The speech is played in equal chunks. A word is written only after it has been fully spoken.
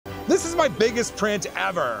This is my biggest print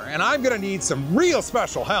ever, and I'm gonna need some real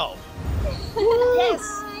special help.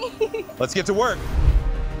 Yes. Let's get to work.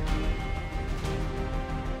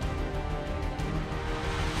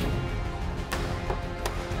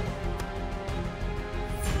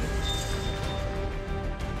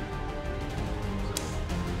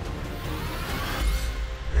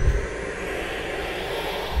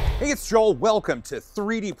 Hey, it's Joel. Welcome to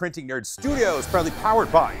 3D Printing Nerd Studios, proudly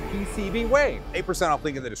powered by PCBWay. 8% off,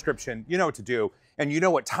 link in the description. You know what to do, and you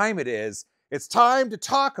know what time it is. It's time to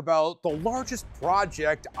talk about the largest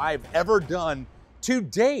project I've ever done to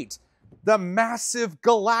date, the massive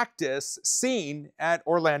Galactus seen at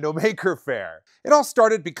Orlando Maker Faire. It all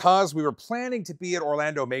started because we were planning to be at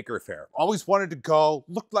Orlando Maker Faire. Always wanted to go,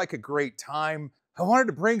 looked like a great time. I wanted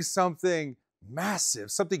to bring something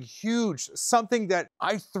massive, something huge, something that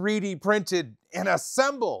I 3D printed and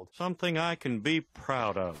assembled. Something I can be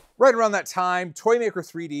proud of. Right around that time, Toy Maker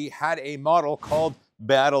 3D had a model called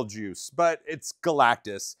Battlejuice, but it's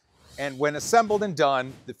Galactus. And when assembled and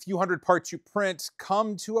done, the few hundred parts you print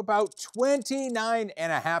come to about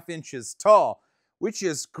 29.5 inches tall, which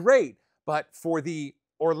is great. But for the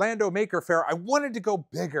Orlando Maker Faire, I wanted to go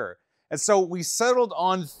bigger. And so we settled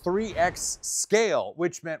on 3x scale,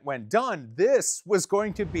 which meant when done, this was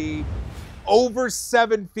going to be over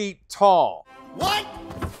 7 feet tall. What?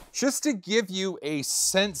 Just to give you a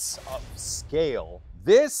sense of scale,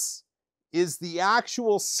 this is the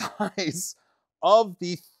actual size of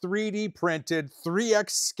the 3D printed 3x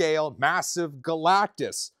scale massive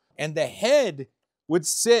Galactus. And the head would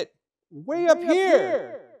sit way up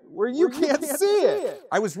here. Where you can't see it.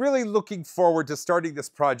 I was really looking forward to starting this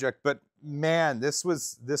project, but man, this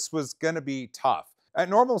was gonna be tough. At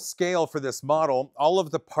normal scale for this model, all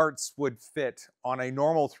of the parts would fit on a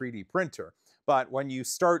normal 3D printer. But when you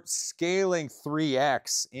start scaling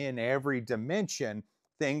 3x in every dimension,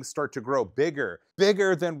 things start to grow bigger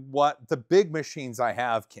than what the big machines I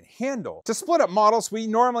have can handle. To split up models, we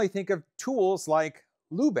normally think of tools like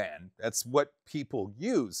Luban. That's what people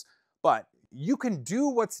use. But you can do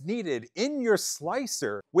what's needed in your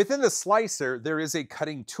slicer. Within the slicer, there is a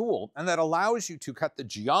cutting tool, and that allows you to cut the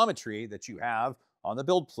geometry that you have on the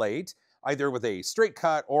build plate, either with a straight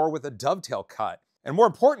cut or with a dovetail cut. And more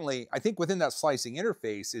importantly, I think within that slicing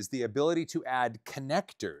interface is the ability to add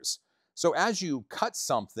connectors. So as you cut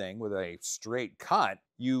something with a straight cut,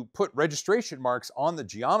 you put registration marks on the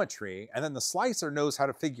geometry, and then the slicer knows how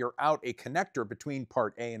to figure out a connector between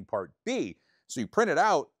part A and part B. So you print it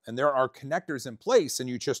out and there are connectors in place and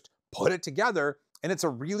you just put it together and it's a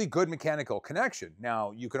really good mechanical connection.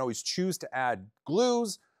 Now you can always choose to add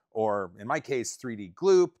glues, or in my case, 3D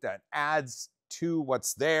gloop that adds to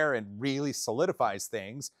what's there and really solidifies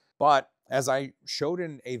things. But as I showed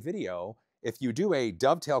in a video, if you do a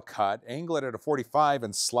dovetail cut, angle it at a 45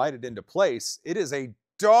 and slide it into place, it is a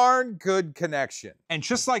darn good connection. And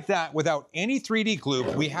just like that, without any 3D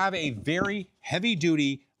gloop, we have a very heavy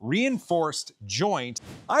duty reinforced joint.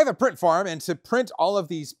 I have a print farm, and to print all of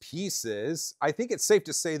these pieces, I think it's safe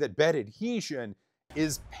to say that bed adhesion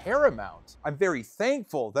is paramount. I'm very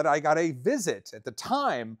thankful that I got a visit at the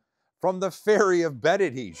time from the Fairy of Bed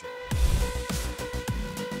Adhesion.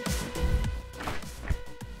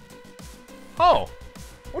 Oh,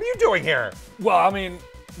 what are you doing here? Well, I mean,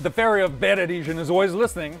 the Fairy of Bed Adhesion is always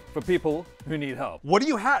listening for people who need help. What do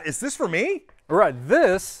you have? Is this for me? All right,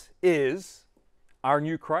 this is our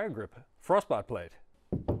new CryoGrip frostbite plate.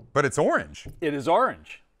 But it's orange. It is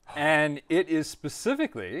orange, and it is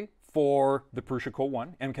specifically for the Prusa Core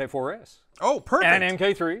 1 MK4S. Oh, perfect. And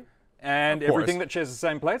MK3, and everything that shares the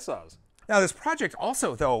same plate size. Now this project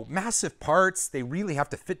also, though, massive parts, they really have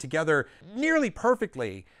to fit together nearly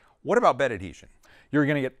perfectly. What about bed adhesion? You're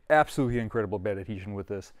going to get absolutely incredible bed adhesion with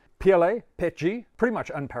this. PLA, PETG, pretty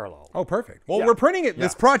much unparalleled. Oh, perfect. Well, Yeah. we're printing it. Yeah.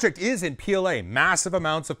 This project is in PLA, massive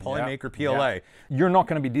amounts of Polymaker PLA. Yeah. You're not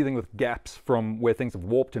going to be dealing with gaps from where things have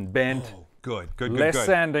warped and bent. Oh, good, good, Less good.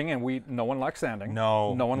 sanding, and no one likes sanding.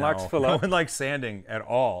 No one likes filler. No one likes sanding at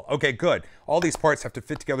all. Okay, good. All these parts have to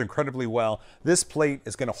fit together incredibly well. This plate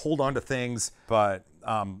is going to hold on to things, but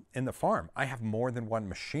in the farm, I have more than one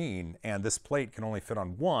machine, and this plate can only fit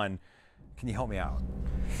on one. Can you help me out?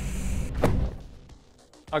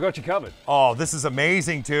 I got you covered. Oh, this is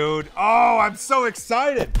amazing, dude. Oh, I'm so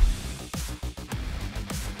excited.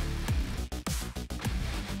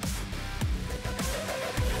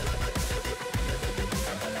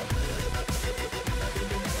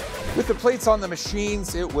 With the plates on the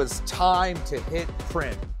machines, it was time to hit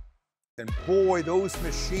print. And boy, those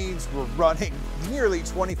machines were running nearly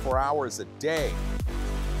 24 hours a day.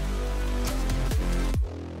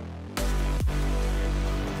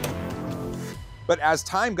 But as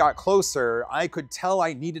time got closer, I could tell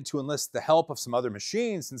I needed to enlist the help of some other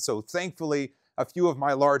machines. And so thankfully, a few of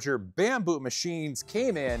my larger bamboo machines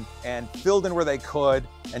came in and filled in where they could.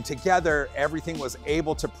 And together, everything was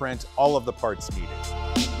able to print all of the parts needed.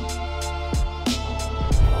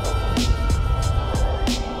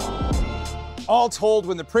 All told,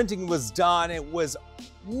 when the printing was done, it was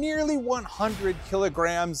nearly 100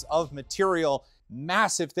 kilograms of material.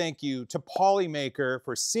 Massive thank you to Polymaker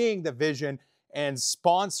for seeing the vision and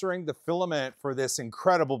sponsoring the filament for this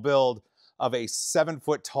incredible build of a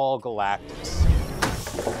 7-foot-tall Galactus.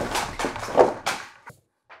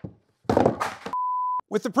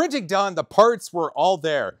 With the printing done, the parts were all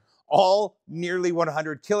there, all nearly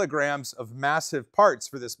 100 kilograms of massive parts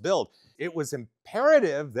for this build. It was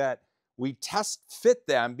imperative that we test fit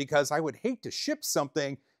them because I would hate to ship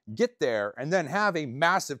something, get there, and then have a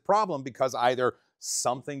massive problem because either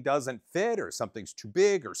something doesn't fit or something's too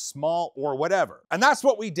big or small or whatever. And that's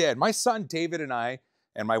what we did. My son David and I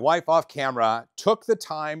and my wife off camera took the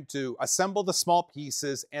time to assemble the small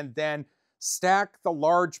pieces and then stack the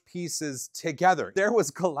large pieces together. There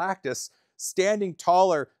was Galactus standing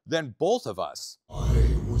taller than both of us. I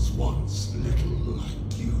was once little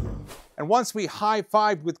like you. And once we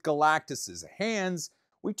high-fived with Galactus's hands,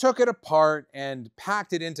 we took it apart and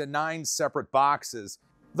packed it into 9 separate boxes.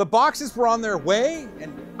 The boxes were on their way,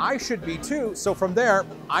 and I should be too, so from there,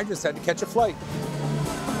 I just had to catch a flight.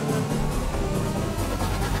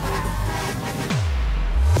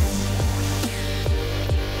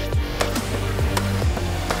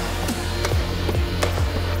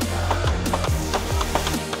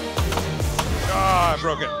 Ah, I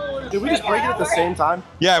broke it. Did we just break it at the same time?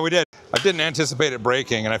 Yeah, we did. I didn't anticipate it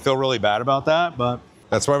breaking, and I feel really bad about that, but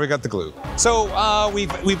that's why we got the glue. So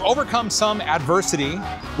we've overcome some adversity.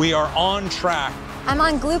 We are on track. I'm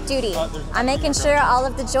on gloop duty. I'm making sure all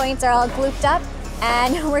of the joints are all glooped up,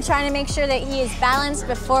 and we're trying to make sure that he is balanced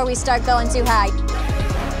before we start going too high.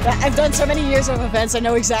 I've done so many years of events, I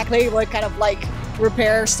know exactly what kind of like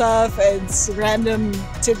repair stuff and random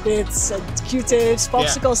tidbits and Q-tips,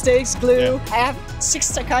 popsicle sticks, glue. I have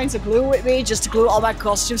 6 kinds of glue with me just to glue all my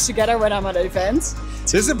costumes together when I'm at events.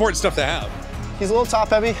 This is important stuff to have. He's a little top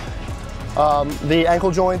heavy. The ankle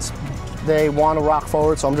joints, they want to rock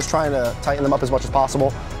forward, so I'm just trying to tighten them up as much as possible.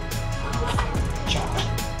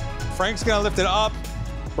 Frank's gonna lift it up.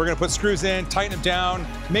 We're gonna put screws in, tighten them down,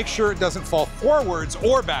 make sure it doesn't fall forwards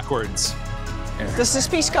or backwards. Does this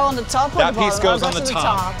piece go on the top or That the bottom? piece goes Oh, on the goes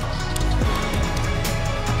top.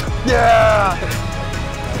 Yeah!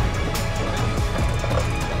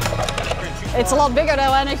 It's a lot bigger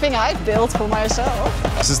than anything I've built for myself.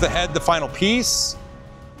 This is the head, the final piece.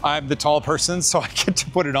 I'm the tall person, so I get to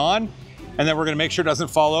put it on. And then we're gonna make sure it doesn't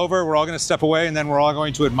fall over. We're all gonna step away, and then we're all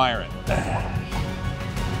going to admire it.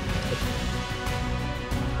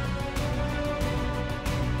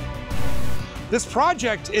 This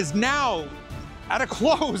project is now at a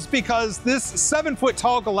close because this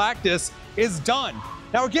 7-foot-tall Galactus is done.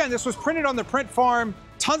 Now again, this was printed on the print farm,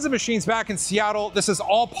 tons of machines back in Seattle. This is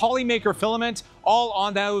all Polymaker filament, all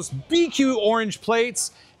on those BQ orange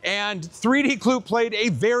plates, and 3D glue played a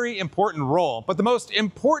very important role. But the most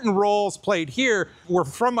important roles played here were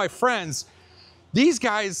from my friends. These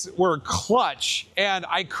guys were clutch, and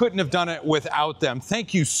I couldn't have done it without them.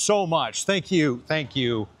 Thank you so much. Thank you, thank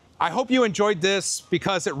you. I hope you enjoyed this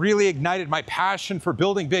because it really ignited my passion for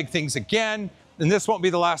building big things again. And this won't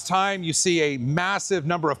be the last time you see a massive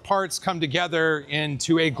number of parts come together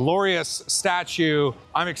into a glorious statue.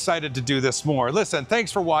 I'm excited to do this more. Listen,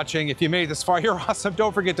 thanks for watching. If you made it this far, you're awesome.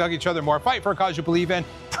 Don't forget to hug each other more. Fight for a cause you believe in.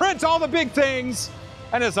 Print all the big things.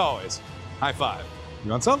 And as always, high five.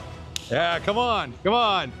 You want some? Yeah, come on, come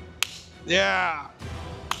on. Yeah.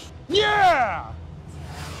 Yeah!